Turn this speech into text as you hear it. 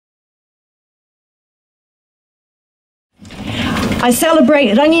I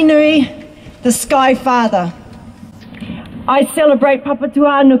celebrate Ranginui, the Sky Father. I celebrate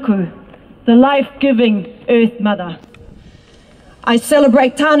Papatuanuku, the life-giving Earth Mother. I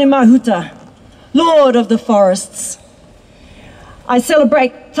celebrate Tāne Mahuta, Lord of the Forests. I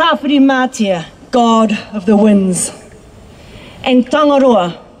celebrate Tāwhiri Mātia, God of the Winds. And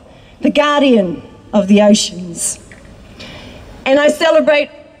Tangaroa, the Guardian of the Oceans. And I celebrate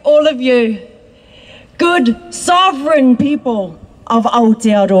all of you, good, sovereign people of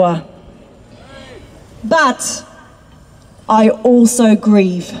Aotearoa. But I also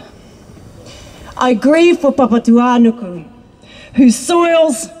grieve. I grieve for Papatuanuku, whose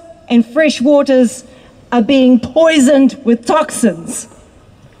soils and fresh waters are being poisoned with toxins.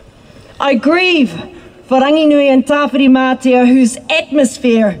 I grieve for Ranginui and Tāwhiri Mātia, whose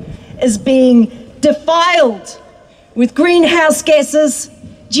atmosphere is being defiled with greenhouse gases,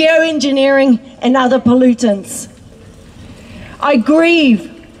 geoengineering and other pollutants. I grieve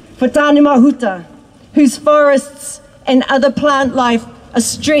for Tāne Mahuta, whose forests and other plant life are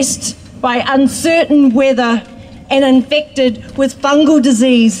stressed by uncertain weather and infected with fungal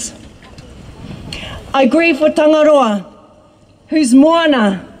disease. I grieve for Tangaroa, whose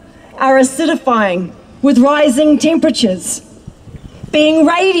moana are acidifying with rising temperatures, being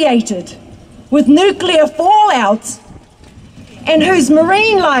radiated with nuclear fallout, and whose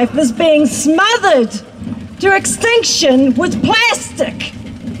marine life is being smothered to extinction with plastic.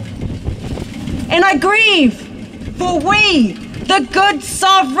 And I grieve for we, the good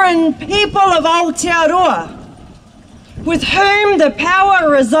sovereign people of Aotearoa, with whom the power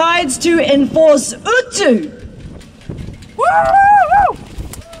resides to enforce utu.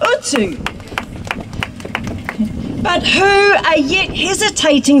 Utu. But who are yet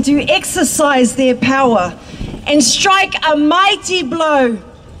hesitating to exercise their power and strike a mighty blow,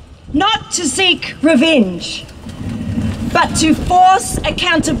 not to seek revenge, but to force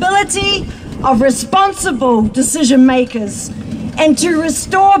accountability of responsible decision makers and to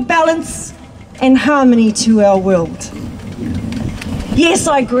restore balance and harmony to our world. Yes,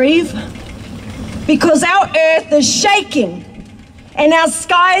 I grieve because our earth is shaking and our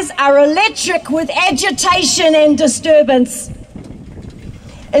skies are electric with agitation and disturbance.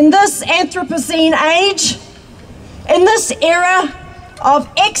 In this Anthropocene age, in this era of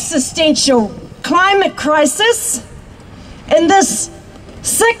existential climate crisis, in this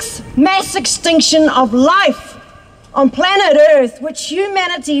sixth mass extinction of life on planet Earth, which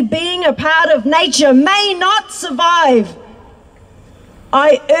humanity, being a part of nature, may not survive,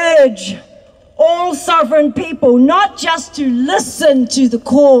 I urge all sovereign people not just to listen to the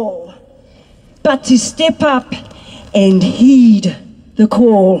call, but to step up and heed the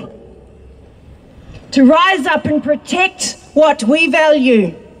call. To rise up and protect what we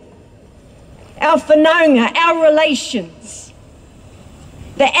value, our whanaunga, our relations,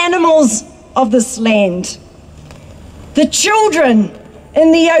 the animals of this land, the children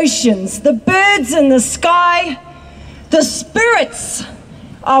in the oceans, the birds in the sky, the spirits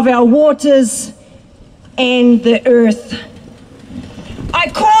of our waters and the earth. I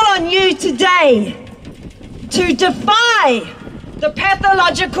call on you today to defy the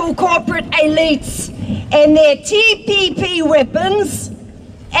pathological corporate elites and their TPP weapons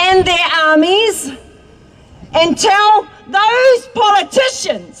and their armies, and tell those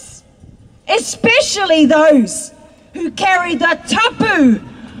politicians, especially those who carry the tapu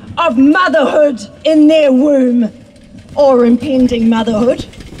of motherhood in their womb or impending motherhood,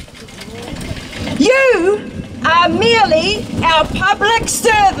 you are merely our public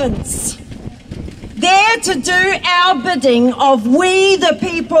servants, there to do our bidding of we the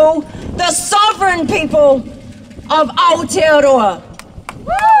people, the sovereign people of Aotearoa.